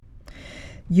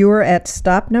You are at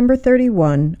stop number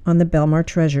 31 on the Belmar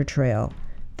Treasure Trail.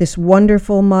 This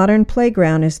wonderful modern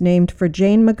playground is named for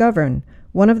Jane Magovern,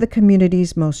 one of the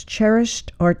community's most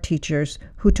cherished art teachers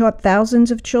who taught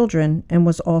thousands of children and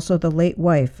was also the late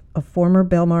wife of former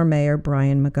Belmar Mayor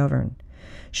Brian Magovern.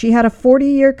 She had a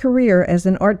 40-year career as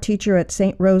an art teacher at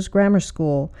St. Rose Grammar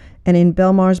School and in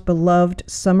Belmar's beloved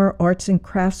Summer Arts and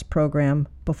Crafts program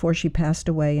before she passed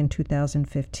away in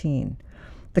 2015.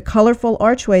 The colorful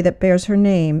archway that bears her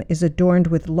name is adorned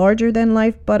with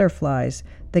larger-than-life butterflies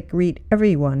that greet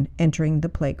everyone entering the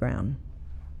playground.